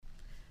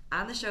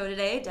On the show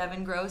today,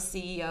 Devin Gross,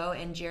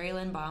 CEO, and Geri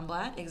Lynn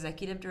Baumblatt,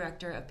 Executive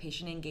Director of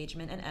Patient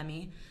Engagement at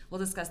Emmi, will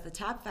discuss the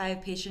top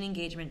 5 patient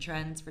engagement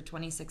trends for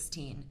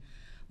 2016,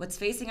 what's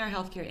facing our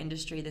healthcare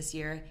industry this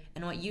year,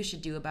 and what you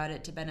should do about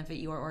it to benefit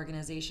your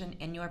organization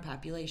and your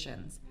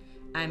populations.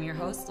 I'm your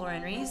host,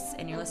 Lauren Reese,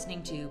 and you're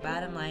listening to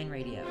Bottom Line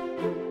Radio.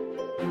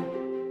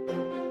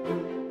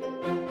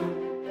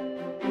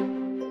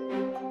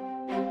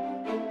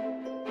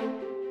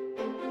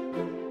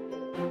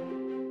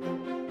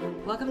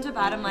 Welcome to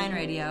Bottom Line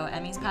Radio,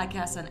 Emmi's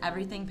podcast on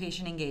everything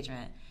patient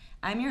engagement.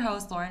 I'm your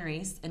host, Lauren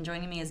Reese, and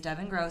joining me is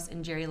Devin Gross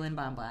and Geri Lynn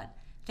Baumblatt.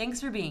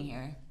 Thanks for being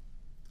here.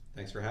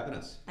 Thanks for having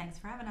us. Thanks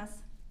for having us.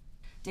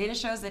 Data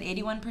shows that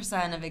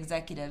 81% of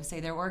executives say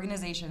their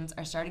organizations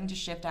are starting to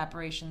shift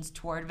operations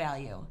toward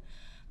value,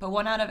 but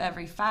 1 out of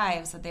every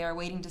 5 said they are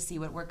waiting to see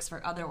what works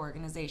for other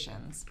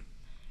organizations.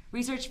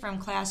 Research from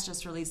KLAS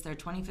just released their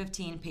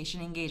 2015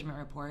 Patient Engagement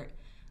Report,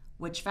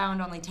 which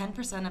found only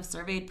 10% of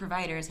surveyed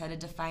providers had a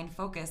defined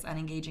focus on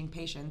engaging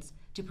patients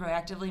to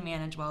proactively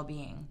manage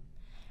well-being.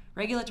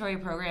 Regulatory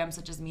programs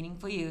such as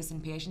meaningful use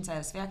and patient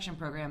satisfaction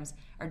programs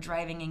are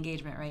driving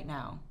engagement right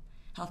now.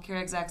 Healthcare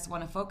execs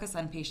want to focus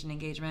on patient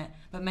engagement,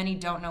 but many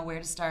don't know where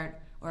to start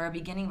or are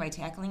beginning by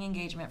tackling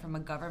engagement from a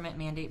government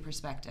mandate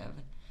perspective.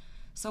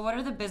 So what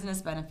are the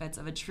business benefits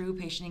of a true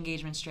patient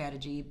engagement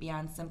strategy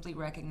beyond simply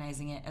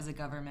recognizing it as a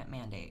government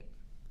mandate?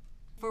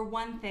 For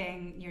one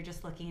thing, you're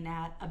just looking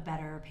at a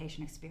better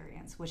patient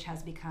experience, which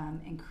has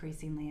become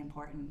increasingly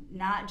important,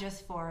 not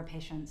just for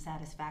patient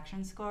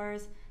satisfaction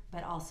scores,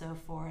 but also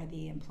for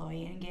the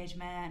employee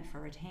engagement, for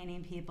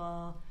retaining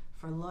people,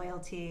 for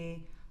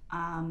loyalty.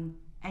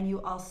 And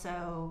you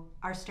also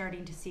are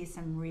starting to see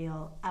some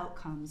real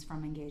outcomes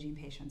from engaging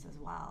patients as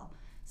well.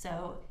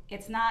 So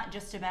it's not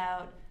just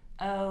about,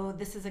 oh,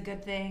 this is a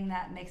good thing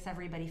that makes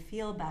everybody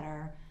feel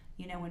better.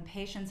 You know, when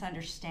patients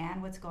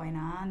understand what's going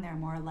on, they're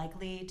more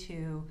likely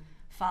to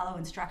follow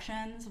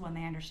instructions when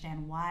they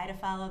understand why to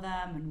follow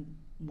them and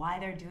why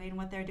they're doing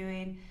what they're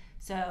doing.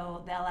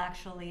 So they'll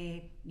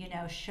actually,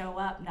 show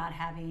up not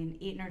having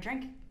eaten or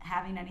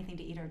having anything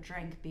to eat or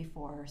drink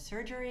before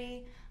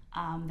surgery.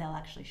 They'll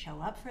actually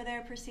show up for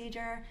their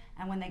procedure.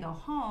 And when they go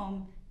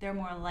home, they're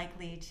more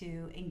likely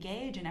to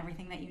engage in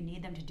everything that you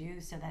need them to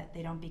do so that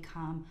they don't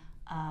become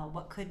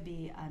what could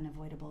be an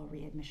avoidable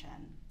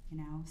readmission.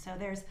 So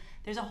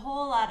there's a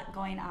whole lot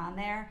going on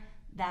there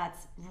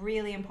that's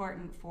really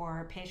important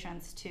for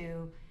patients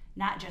to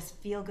not just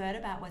feel good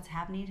about what's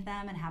happening to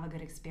them and have a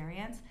good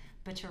experience,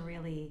 but to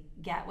really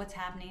get what's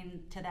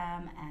happening to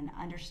them and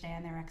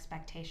understand their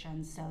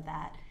expectations so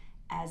that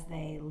as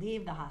they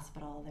leave the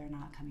hospital, they're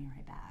not coming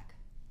right back.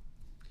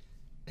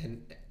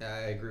 And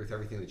I agree with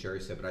everything that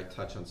Geri said, but I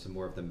touch on some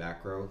more of the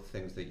macro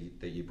things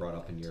that you brought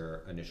up in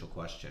your initial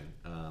question.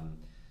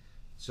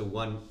 So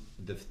one,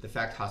 the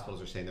fact hospitals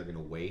are saying they're going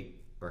to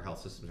wait, or health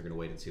systems are going to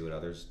wait and see what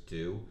others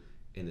do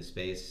in the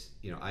space,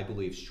 I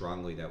believe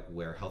strongly that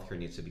where healthcare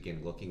needs to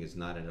begin looking is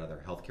not at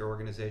other healthcare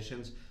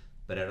organizations,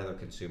 but at other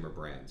consumer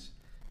brands.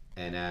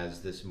 And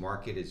as this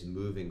market is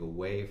moving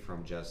away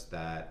from just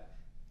that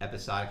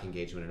episodic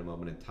engagement at a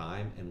moment in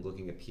time and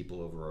looking at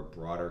people over a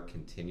broader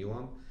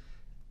continuum,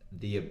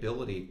 the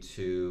ability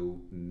to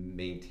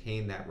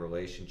maintain that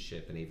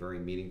relationship in a very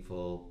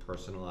meaningful,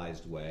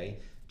 personalized way,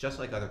 just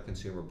like other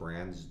consumer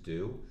brands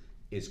do,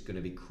 is going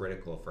to be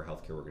critical for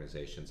healthcare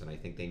organizations. And I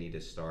think they need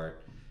to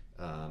start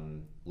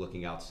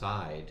looking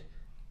outside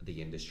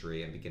the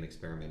industry and begin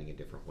experimenting in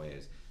different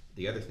ways.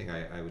 The other thing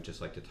I would just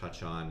like to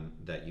touch on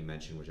that you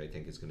mentioned, which I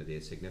think is going to be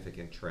a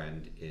significant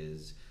trend,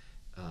 is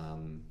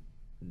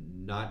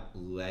not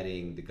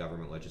letting the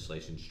government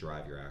legislations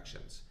drive your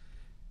actions.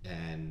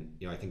 And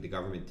I think the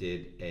government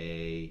did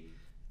a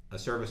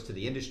service to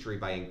the industry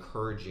by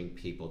encouraging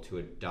people to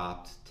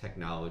adopt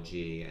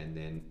technology and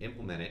then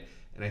implement it.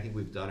 And I think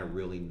we've done a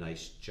really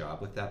nice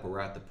job with that, but we're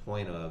at the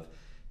point of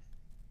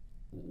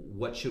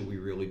what should we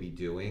really be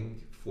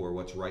doing for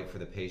what's right for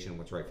the patient,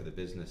 what's right for the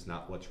business,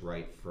 not what's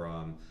right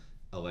from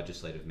a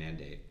legislative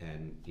mandate.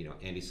 And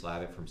Andy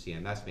Slavitt from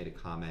CMS made a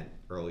comment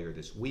earlier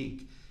this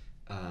week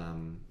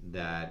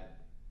that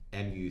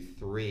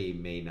MU3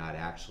 may not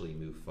actually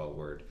move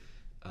forward,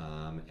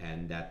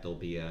 and that there'll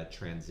be a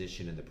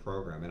transition in the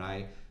program. And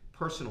I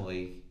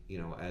personally,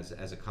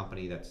 as a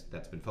company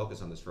that's been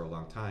focused on this for a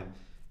long time,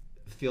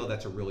 feel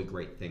that's a really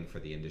great thing for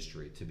the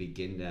industry to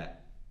begin to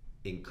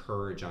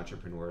encourage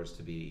entrepreneurs,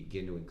 to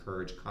begin to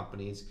encourage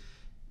companies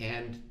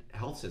and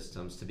health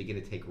systems to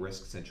begin to take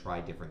risks and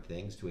try different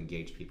things to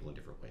engage people in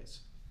different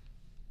ways.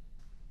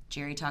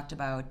 Geri talked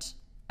about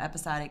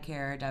episodic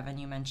care. Devin,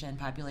 you mentioned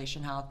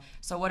population health.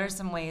 So what are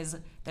some ways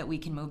that we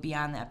can move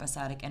beyond the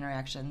episodic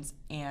interactions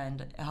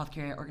and a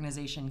healthcare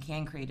organization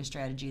can create a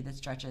strategy that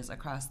stretches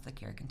across the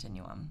care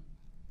continuum?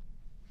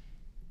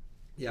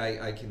 Yeah,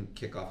 I can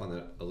kick off on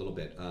that a little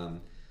bit.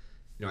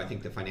 I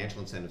think the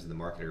financial incentives in the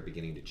market are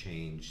beginning to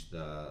change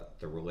the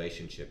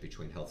relationship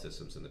between health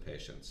systems and the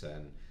patients.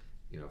 And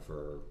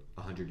for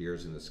 100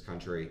 years in this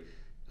country,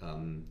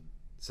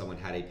 someone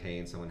had a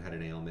pain, someone had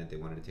an ailment, they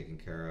wanted it taken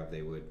care of,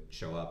 they would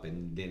show up,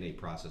 and then a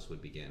process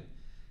would begin.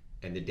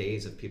 And the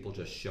days of people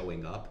just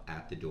showing up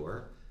at the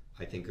door,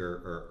 I think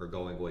are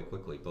going away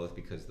quickly, both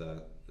because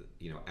the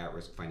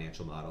at-risk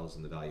financial models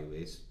and the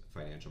value-based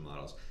financial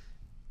models.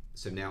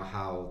 So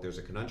now there's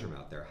a conundrum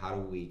out there. How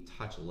do we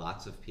touch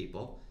lots of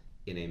people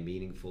in a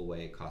meaningful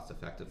way, cost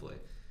effectively?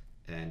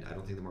 And I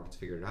don't think the market's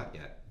figured it out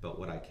yet. But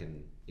what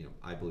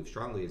I believe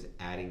strongly is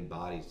adding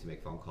bodies to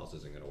make phone calls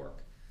isn't going to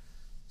work.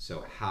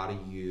 So how do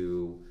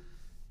you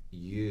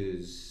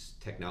use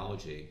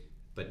technology,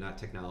 but not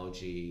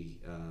technology,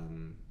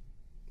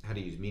 how do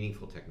you use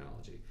meaningful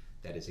technology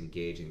that is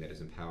engaging, that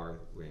is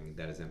empowering,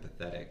 that is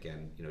empathetic?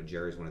 And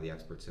Geri's one of the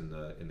experts in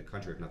the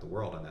country, if not the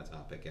world, on that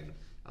topic, and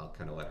I'll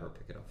kind of let her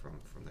pick it up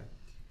from there.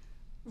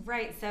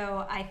 Right.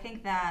 So I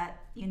think that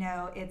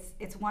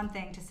it's one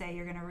thing to say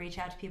you're going to reach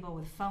out to people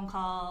with phone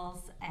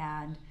calls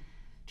and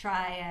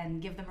try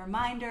and give them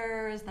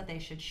reminders that they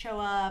should show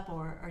up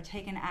or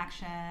take an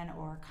action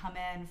or come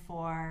in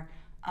for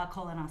a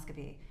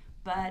colonoscopy.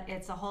 But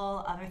it's a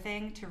whole other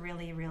thing to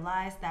really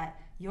realize that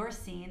you're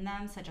seeing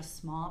them such a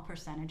small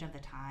percentage of the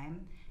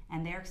time,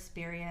 and their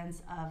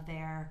experience of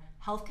their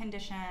health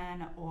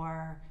condition,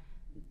 or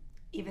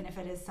even if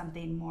it is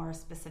something more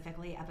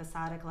specifically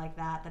episodic like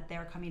that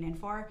they're coming in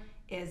for,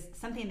 is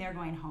something they're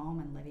going home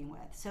and living with.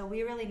 So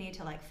we really need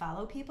to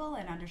follow people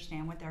and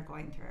understand what they're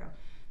going through.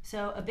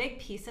 So a big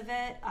piece of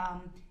it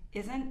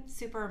isn't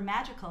super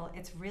magical.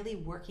 It's really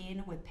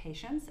working with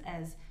patients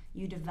as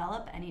you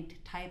develop any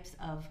types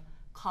of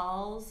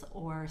calls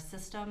or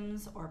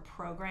systems or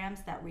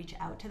programs that reach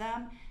out to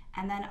them,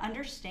 and then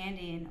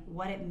understanding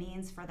what it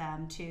means for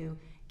them to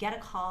get a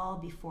call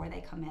before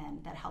they come in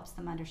that helps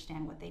them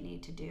understand what they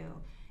need to do,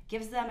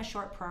 gives them a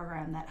short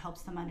program that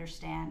helps them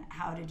understand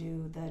how to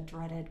do the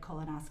dreaded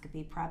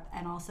colonoscopy prep,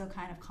 and also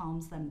kind of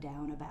calms them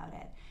down about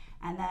it.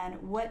 And then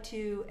what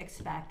to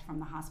expect from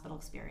the hospital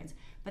experience.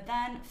 But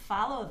then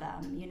follow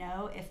them,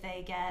 if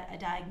they get a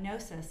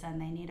diagnosis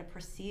and they need a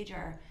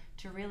procedure,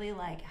 to really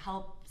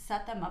help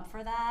set them up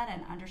for that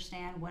and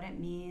understand what it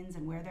means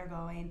and where they're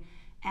going.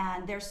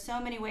 And there's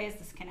so many ways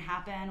this can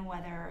happen,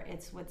 whether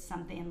it's with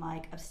something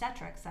like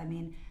obstetrics. I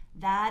mean,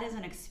 that is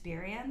an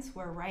experience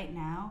where right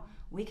now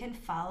we can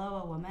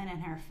follow a woman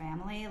and her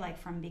family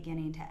from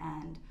beginning to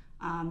end.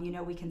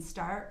 We can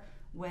start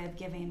with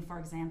giving, for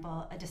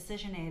example, a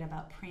decision aid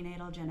about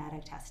prenatal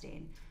genetic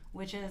testing,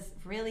 which is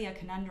really a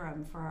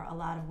conundrum for a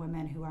lot of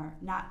women who are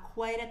not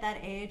quite at that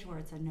age where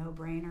it's a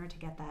no-brainer to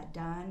get that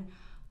done.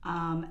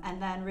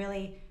 And then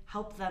really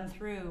help them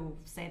through,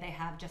 say they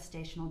have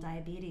gestational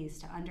diabetes,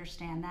 to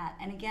understand that.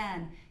 And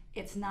again,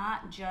 it's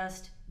not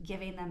just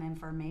giving them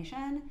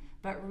information,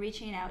 but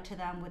reaching out to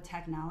them with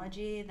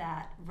technology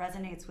that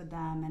resonates with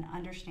them and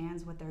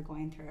understands what they're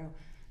going through.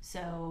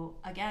 So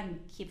again,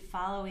 keep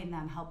following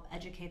them, help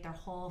educate their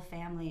whole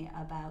family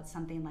about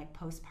something like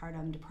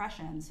postpartum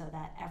depression so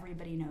that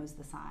everybody knows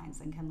the signs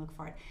and can look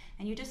for it.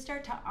 And you just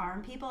start to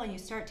arm people, and you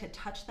start to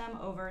touch them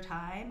over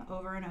time,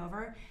 over and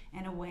over,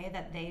 in a way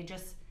that they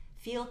just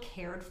feel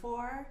cared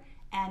for,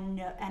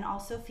 and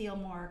also feel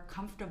more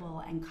comfortable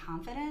and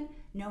confident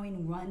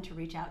knowing when to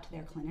reach out to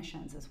their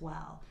clinicians as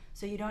well.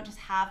 So you don't just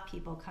have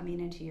people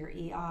coming into your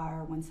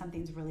ER when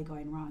something's really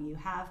going wrong. You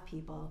have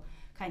people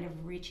kind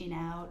of reaching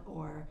out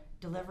or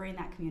delivering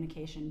that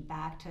communication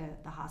back to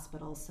the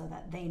hospitals so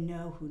that they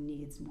know who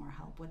needs more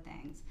help with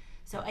things.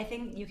 So I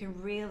think you can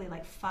really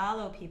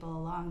follow people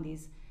along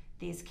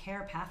these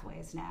care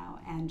pathways now,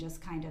 and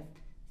just kind of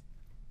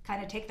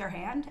take their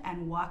hand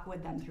and walk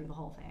with them through the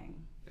whole thing.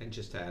 And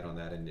just to add on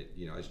that, and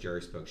as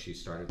Geri spoke, she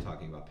started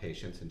talking about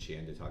patients and she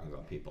ended talking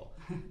about people.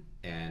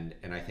 and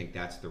I think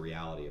that's the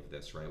reality of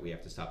this, right? We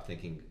have to stop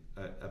thinking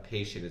a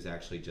patient is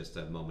actually just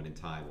a moment in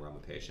time where I'm a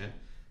patient,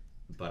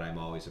 but I'm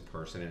always a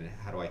person. And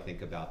how do I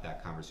think about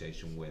that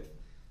conversation with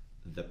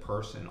the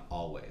person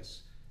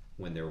always,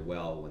 when they're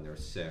well, when they're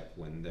sick,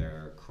 when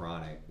they're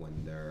chronic,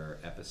 when they're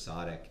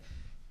episodic?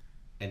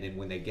 And then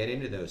when they get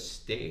into those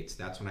states,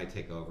 that's when I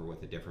take over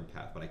with a different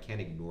path, but I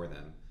can't ignore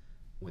them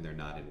when they're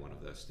not in one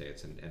of those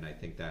states. And I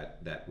think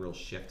that real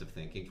shift of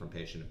thinking from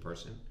patient to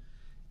person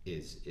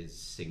is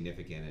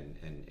significant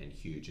and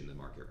huge in the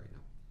market right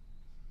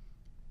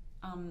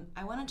now.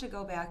 I wanted to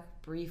go back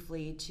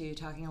briefly to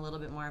talking a little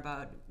bit more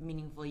about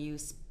meaningful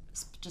use,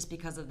 just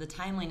because of the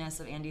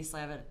timeliness of Andy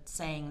Slavitt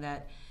saying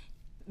that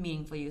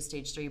meaningful use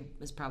stage 3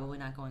 is probably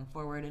not going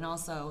forward. And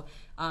also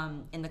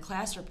in the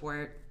class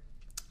report,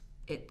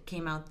 it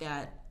came out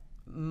that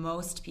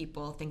most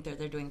people think that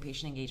they're doing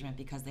patient engagement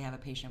because they have a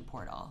patient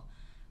portal.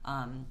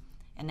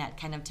 And that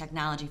kind of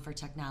technology for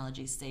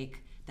technology's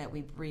sake that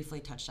we briefly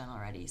touched on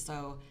already.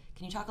 So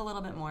can you talk a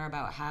little bit more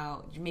about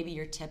how, maybe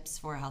your tips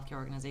for a healthcare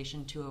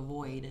organization to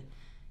avoid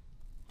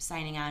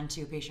signing on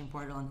to a patient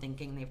portal and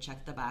thinking they've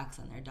checked the box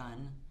and they're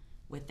done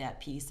with that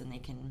piece and they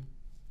can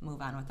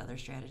move on with other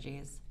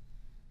strategies?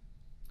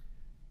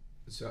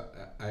 So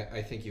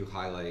I think you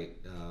highlight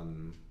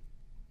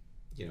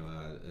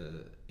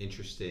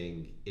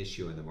interesting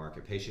issue in the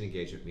market. Patient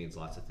engagement means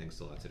lots of things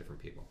to lots of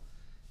different people.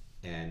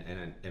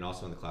 And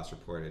also in the class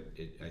report,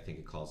 I think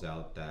it calls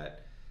out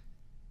that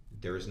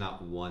there is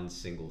not one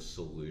single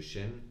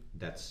solution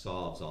that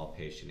solves all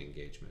patient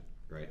engagement,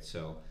 right?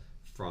 So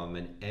from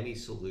an Emmi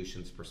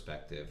Solutions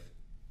perspective,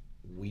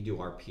 we do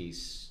our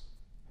piece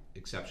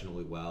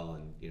exceptionally well,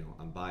 and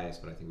I'm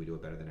biased, but I think we do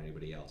it better than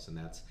anybody else. And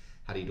that's,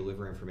 how do you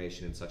deliver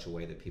information in such a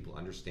way that people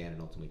understand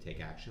and ultimately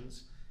take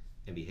actions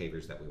and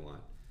behaviors that we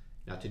want?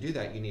 Now, to do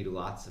that, you need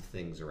lots of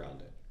things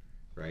around it,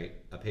 right?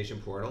 A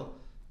patient portal,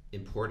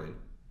 important,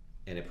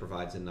 and it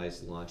provides a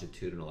nice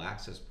longitudinal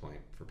access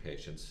point for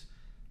patients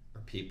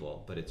or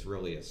people, but it's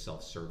really a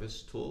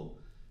self-service tool.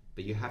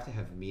 But you have to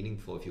have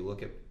meaningful, if you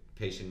look at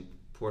patient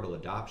portal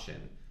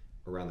adoption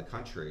around the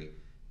country,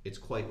 it's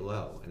quite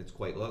low, and it's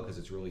quite low because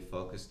it's really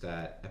focused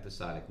at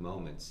episodic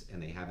moments,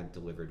 and they haven't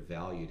delivered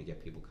value to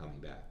get people coming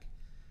back.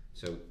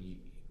 So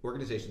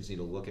organizations need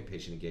to look at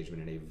patient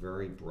engagement in a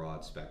very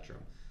broad spectrum.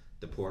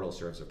 The portal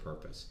serves a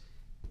purpose.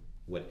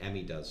 What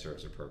Emmi does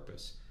serves a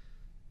purpose.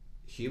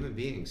 Human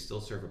beings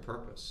still serve a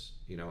purpose.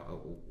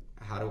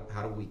 How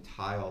do we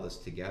tie all this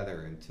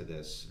together into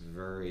this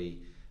very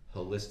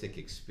holistic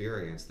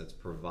experience that's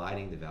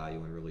providing the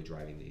value and really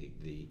driving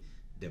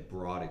the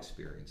broad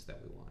experience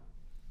that we want?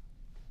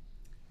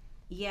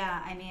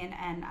 Yeah, I mean,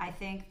 and I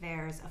think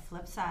there's a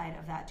flip side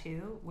of that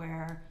too,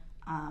 where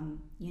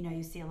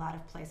you see a lot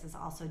of places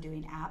also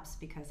doing apps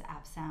because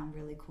apps sound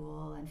really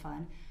cool and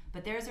fun,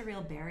 but there's a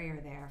real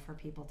barrier there for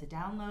people to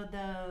download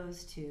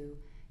those, to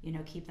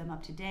keep them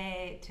up to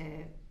date, to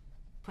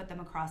put them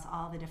across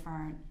all the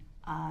different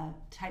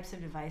types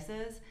of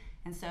devices.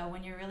 And so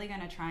when you're really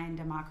going to try and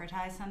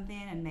democratize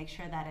something and make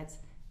sure that it's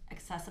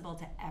accessible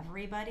to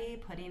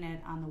everybody, putting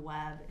it on the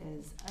web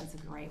is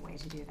a great way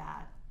to do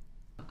that.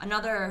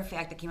 Another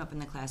fact that came up in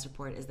the class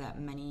report is that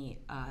many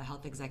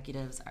healthcare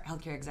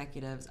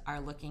executives are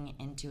looking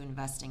into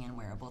investing in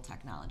wearable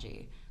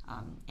technology.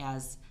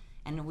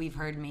 And we've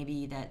heard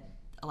maybe that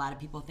a lot of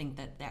people think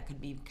that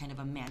could be kind of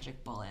a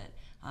magic bullet,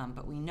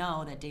 but we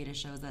know that data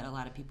shows that a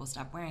lot of people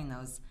stop wearing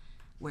those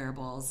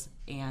wearables.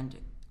 And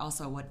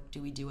also, what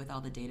do we do with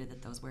all the data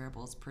that those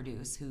wearables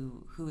produce?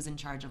 Who's in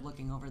charge of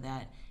looking over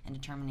that and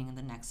determining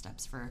the next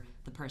steps for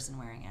the person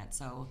wearing it?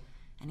 So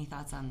any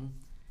thoughts on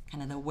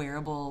kind of the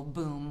wearable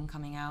boom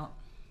coming out?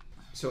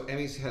 So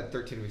Emmi's had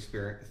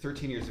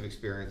 13 years of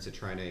experience at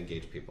trying to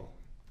engage people,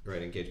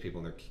 right? Engage people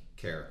in their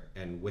care.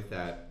 And with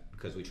that,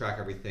 because we track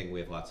everything, we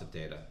have lots of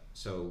data.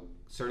 So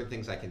certain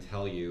things I can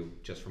tell you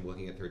just from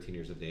looking at 13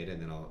 years of data,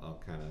 and then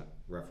I'll kind of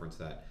reference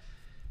that,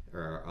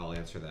 or I'll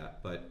answer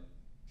that. But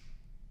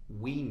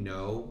we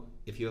know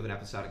if you have an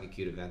episodic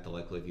acute event, the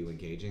likelihood of you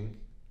engaging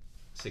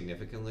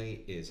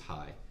significantly is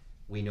high.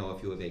 We know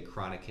if you have a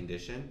chronic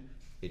condition,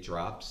 it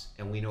drops,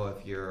 and we know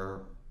if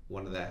you're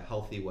one of the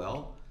healthy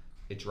well,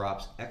 it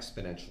drops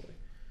exponentially.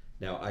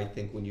 Now, I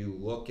think when you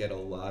look at a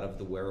lot of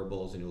the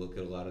wearables and you look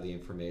at a lot of the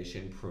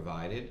information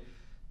provided,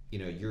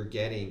 you're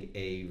getting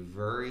a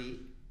very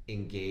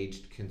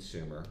engaged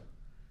consumer.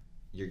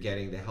 You're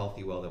getting the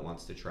healthy well that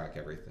wants to track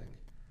everything.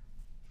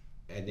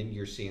 And then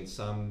you're seeing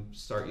some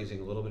start using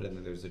a little bit, and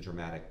then there's a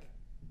dramatic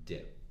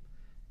dip.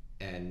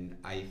 And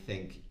I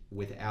think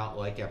without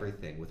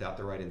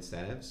the right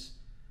incentives,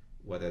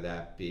 whether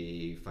that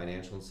be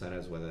financial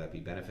incentives, whether that be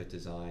benefit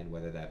design,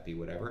 whether that be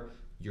whatever,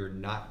 you're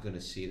not going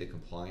to see the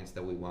compliance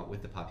that we want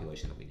with the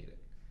population that we need it.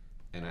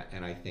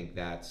 And I think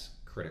that's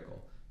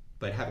critical.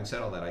 But having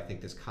said all that, I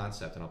think this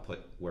concept, and I'll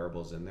put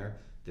wearables in there,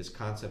 this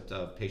concept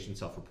of patient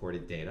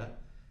self-reported data,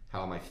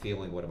 how am I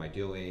feeling, what am I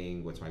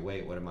doing, what's my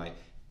weight,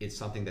 it's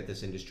something that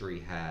this industry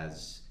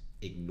has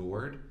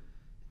ignored,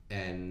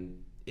 and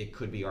it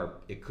could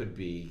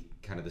be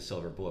kind of the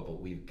silver bullet,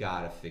 but we've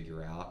got to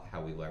figure out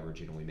how we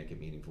leverage it and we make it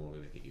meaningful and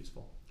we make it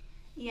useful.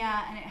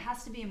 Yeah, and it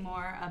has to be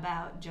more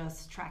about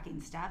just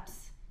tracking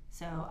steps.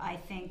 So I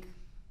think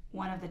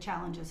one of the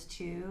challenges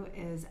too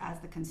is, as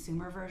the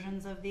consumer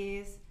versions of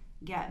these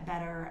get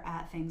better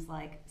at things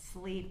like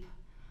sleep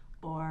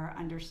or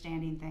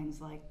understanding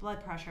things like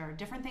blood pressure,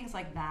 different things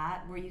like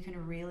that, where you can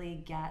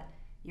really get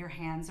your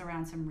hands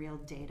around some real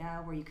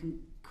data, where you can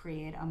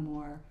create a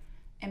more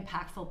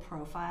impactful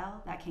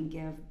profile that can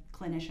give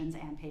clinicians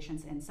and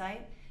patients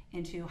insight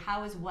into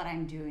how is what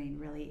I'm doing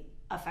really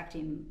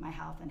affecting my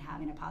health and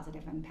having a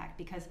positive impact.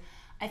 Because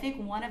I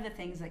think one of the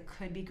things that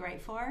could be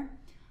great for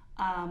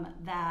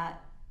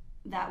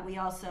that we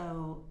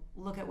also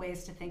look at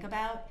ways to think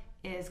about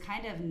is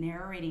kind of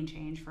narrating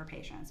change for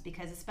patients.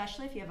 Because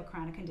especially if you have a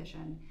chronic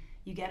condition,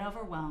 you get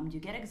overwhelmed,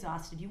 you get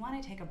exhausted, you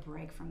want to take a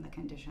break from the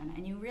condition,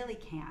 and you really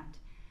can't.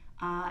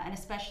 And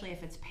especially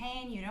if it's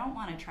pain, you don't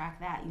want to track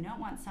that. You don't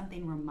want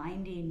something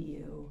reminding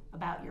you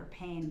about your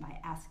pain by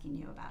asking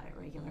you about it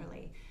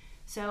regularly.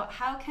 So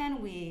how can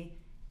we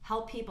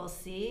help people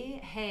see,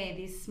 hey,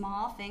 these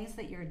small things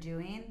that you're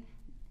doing,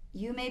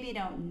 you maybe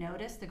don't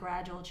notice the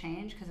gradual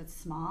change because it's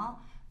small,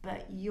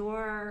 but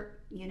you're,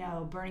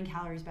 burning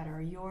calories better,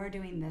 or you're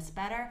doing this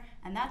better,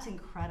 and that's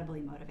incredibly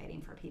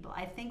motivating for people.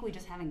 I think we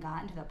just haven't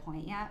gotten to the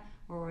point yet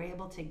where we're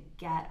able to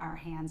get our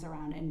hands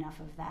around enough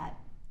of that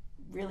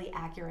really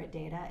accurate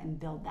data and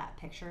build that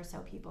picture so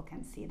people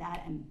can see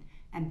that and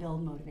and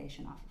build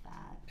motivation off of that.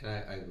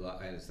 And I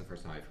love, and it's the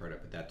first time I've heard it,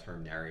 but that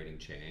term narrating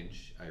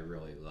change, I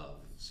really love.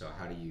 So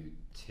how do you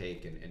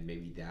take, and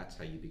maybe that's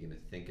how you begin to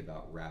think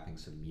about wrapping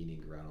some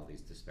meaning around all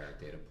these disparate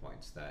data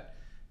points, that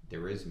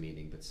there is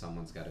meaning, but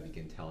someone's got to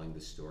begin telling the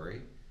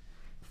story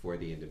for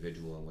the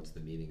individual and what's the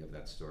meaning of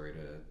that story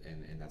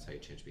and that's how you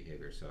change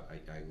behavior. So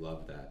I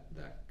love that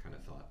kind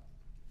of thought.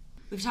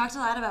 We've talked a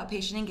lot about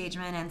patient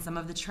engagement and some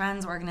of the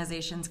trends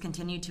organizations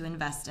continue to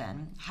invest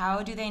in.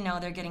 How do they know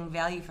they're getting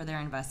value for their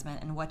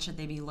investment, and what should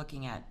they be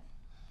looking at?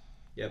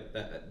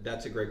 Yep,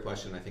 that's a great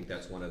question. I think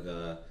that's one of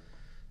the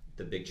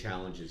big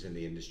challenges in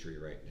the industry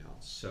right now.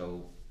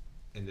 So,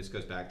 and this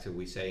goes back to,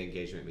 we say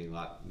engagement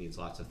means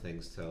lots of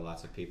things to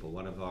lots of people.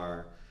 One of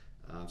our,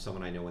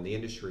 someone I know in the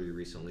industry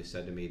recently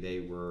said to me they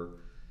were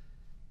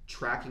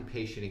tracking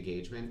patient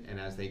engagement, and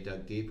as they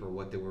dug deeper,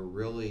 what they were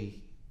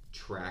really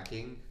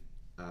tracking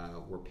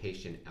were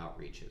patient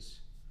outreaches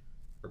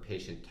or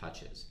patient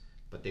touches,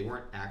 but they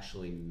weren't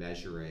actually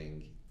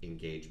measuring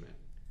engagement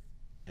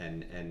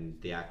and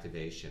the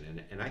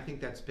activation. And I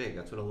think that's big.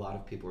 That's what a lot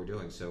of people are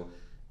doing. So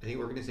I think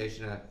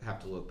organizations have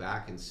to look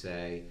back and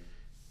say,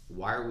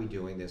 why are we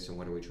doing this and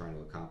what are we trying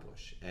to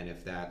accomplish? And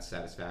if that's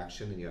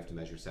satisfaction, then you have to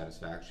measure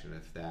satisfaction.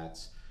 If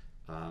that's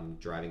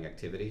driving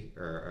activity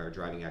or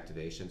driving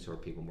activation, so are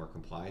people more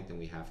compliant, then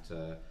we have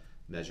to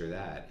measure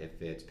that.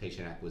 If it's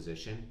patient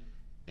acquisition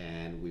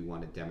and we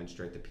want to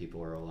demonstrate that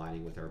people are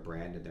aligning with our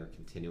brand and they're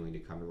continuing to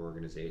come to our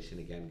organization,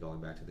 again,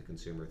 going back to the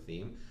consumer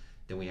theme,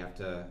 then we have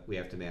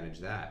to manage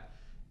that.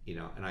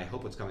 And I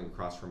hope what's coming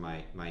across from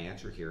my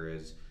answer here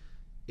is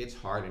it's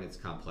hard and it's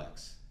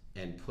complex.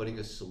 And putting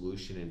a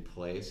solution in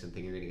place and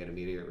thinking you're going to get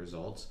immediate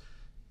results,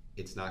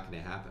 it's not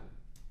going to happen.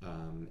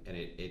 And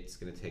it's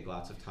going to take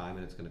lots of time,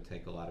 and it's going to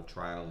take a lot of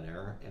trial and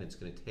error, and it's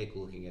going to take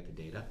looking at the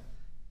data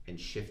and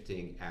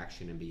shifting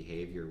action and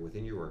behavior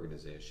within your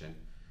organization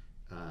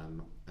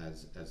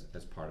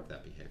as part of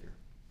that behavior.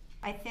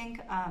 I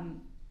think I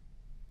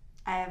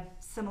have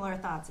similar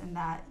thoughts in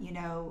that,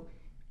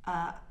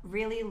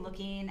 really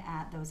looking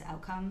at those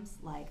outcomes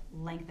like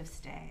length of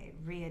stay,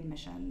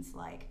 readmissions,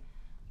 like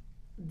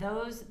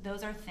those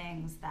are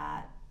things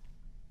that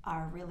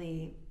are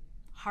really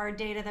hard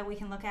data that we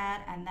can look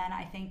at. And then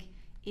I think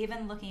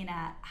even looking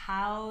at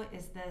how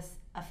is this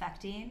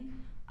affecting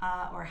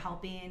or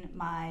helping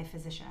my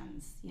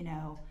physicians,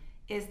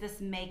 is this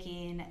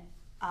making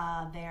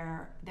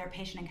their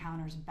patient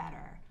encounters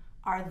better?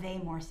 Are they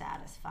more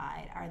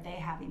satisfied? Are they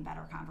having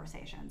better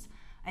conversations?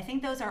 I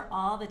think those are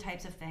all the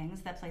types of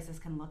things that places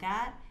can look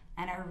at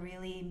and are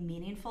really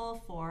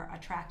meaningful for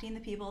attracting the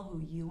people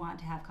who you want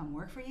to have come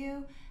work for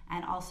you,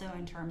 and also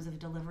in terms of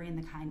delivering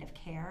the kind of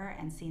care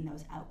and seeing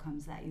those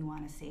outcomes that you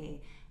want to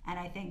see. And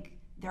I think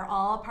they're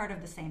all part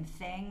of the same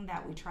thing,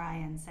 that we try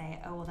and say,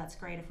 oh, well, that's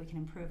great if we can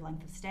improve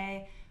length of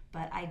stay,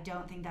 but I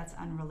don't think that's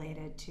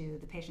unrelated to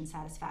the patient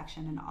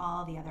satisfaction and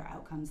all the other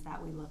outcomes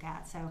that we look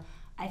at. So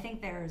I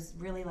think there's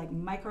really like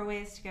micro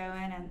ways to go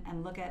in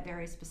and look at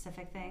very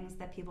specific things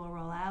that people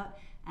roll out.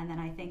 And then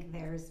I think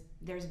there's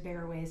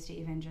bigger ways to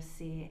even just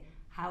see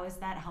how is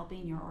that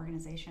helping your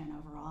organization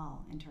overall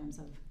in terms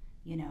of,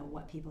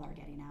 what people are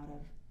getting out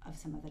of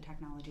some of the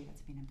technology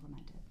that's being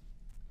implemented.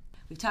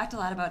 We've talked a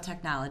lot about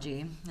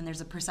technology, and there's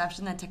a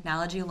perception that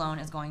technology alone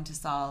is going to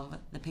solve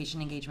the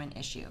patient engagement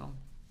issue.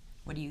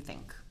 What do you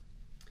think?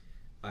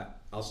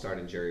 I'll start,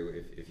 and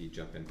Geri, if you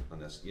jump in on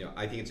this.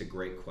 I think it's a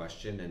great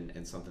question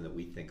and something that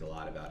we think a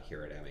lot about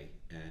here at Emmi.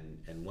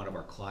 And one of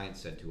our clients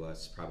said to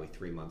us probably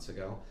 3 months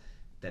ago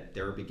that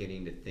they're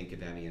beginning to think of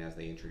Emmi, and as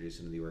they introduce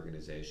into the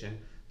organization,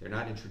 they're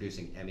not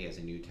introducing Emmi as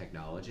a new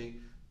technology,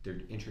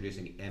 they're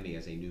introducing Emmi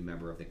as a new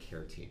member of the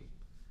care team.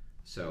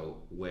 So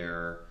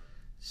where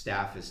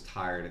staff is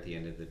tired at the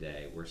end of the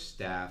day, where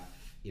staff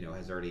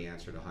has already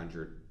answered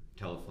 100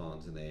 telephone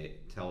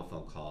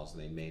calls,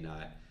 and they may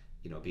not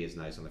be as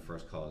nice on the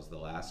first call as the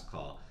last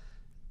call.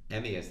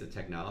 Emmi as the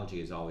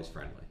technology is always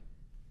friendly.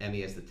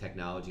 Emmi as the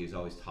technology is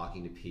always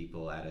talking to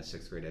people at a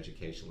 6th grade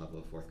education level,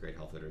 a 4th grade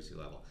health literacy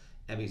level.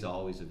 Emmi's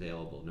always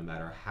available no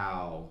matter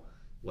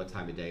what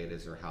time of day it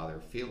is or how they're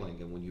feeling.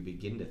 And when you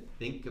begin to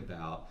think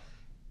about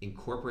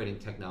incorporating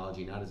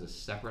technology not as a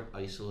separate,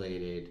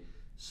 isolated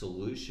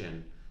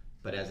solution,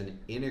 but as an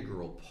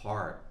integral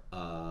part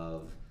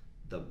of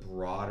the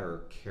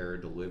broader care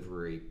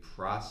delivery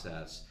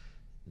process,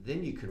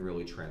 then you can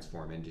really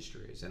transform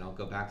industries. And I'll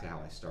go back to how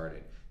I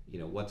started.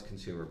 What's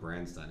Consumer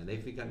Brands done? And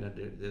they've begun to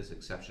do this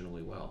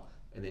exceptionally well.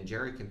 And then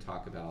Geri can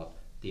talk about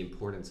the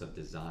importance of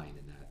design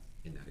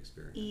in that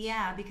experience.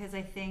 Yeah, because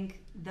I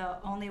think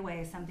the only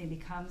way something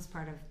becomes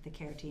part of the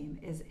care team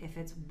is if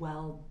it's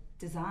well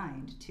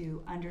designed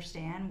to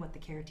understand what the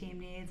care team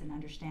needs and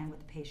understand what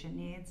the patient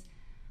needs,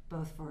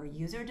 both for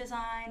user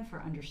design, for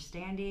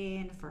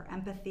understanding, for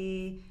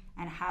empathy,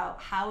 and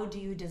how do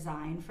you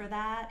design for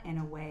that in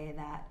a way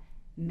that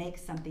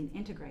makes something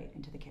integrate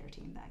into the care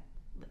team that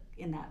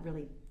in that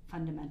really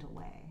fundamental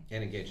way.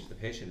 And engages the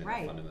patient in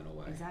a fundamental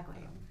way. Exactly.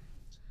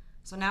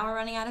 So now we're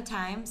running out of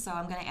time, so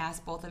I'm going to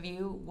ask both of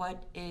you,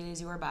 what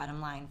is your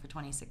bottom line for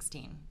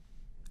 2016?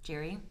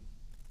 Geri?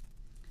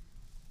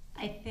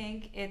 I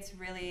think it's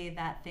really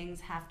that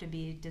things have to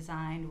be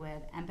designed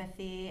with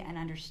empathy and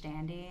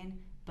understanding,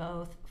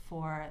 both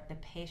for the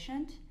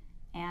patient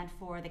and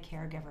for the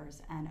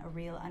caregivers, and a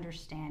real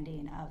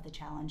understanding of the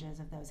challenges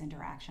of those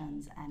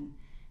interactions,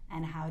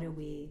 and how do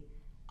we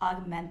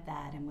augment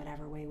that in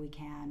whatever way we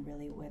can,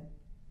 really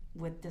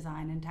with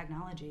design and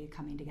technology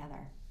coming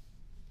together.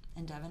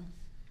 And Devin?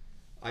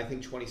 I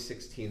think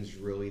 2016 is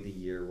really the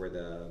year where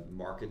the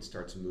market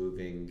starts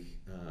moving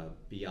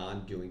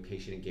beyond doing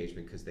patient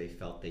engagement because they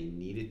felt they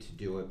needed to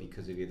do it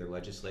because of either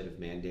legislative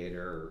mandate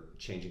or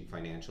changing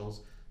financials,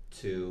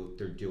 to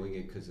they're doing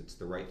it because it's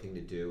the right thing to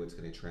do. It's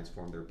going to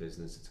transform their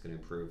business. It's going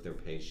to improve their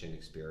patient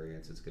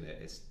experience. It's going to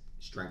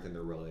strengthen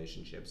their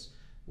relationships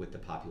with the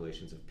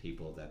populations of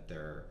people that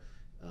they're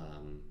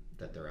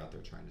out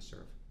there trying to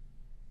serve.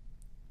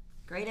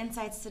 Great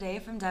insights today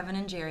from Devin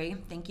and Geri.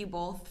 Thank you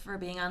both for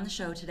being on the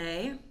show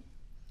today.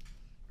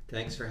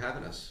 Thanks for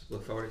having us.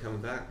 Look forward to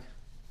coming back.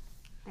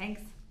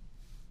 Thanks.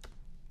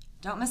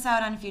 Don't miss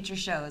out on future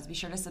shows. Be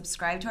sure to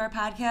subscribe to our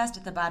podcast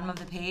at the bottom of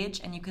the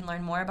page, and you can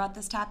learn more about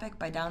this topic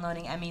by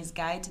downloading Emmi's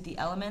Guide to the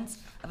Elements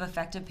of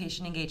Effective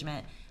Patient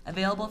Engagement,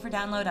 available for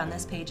download on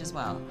this page as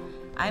well.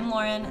 I'm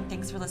Lauren, and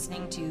thanks for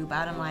listening to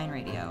Bottom Line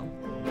Radio.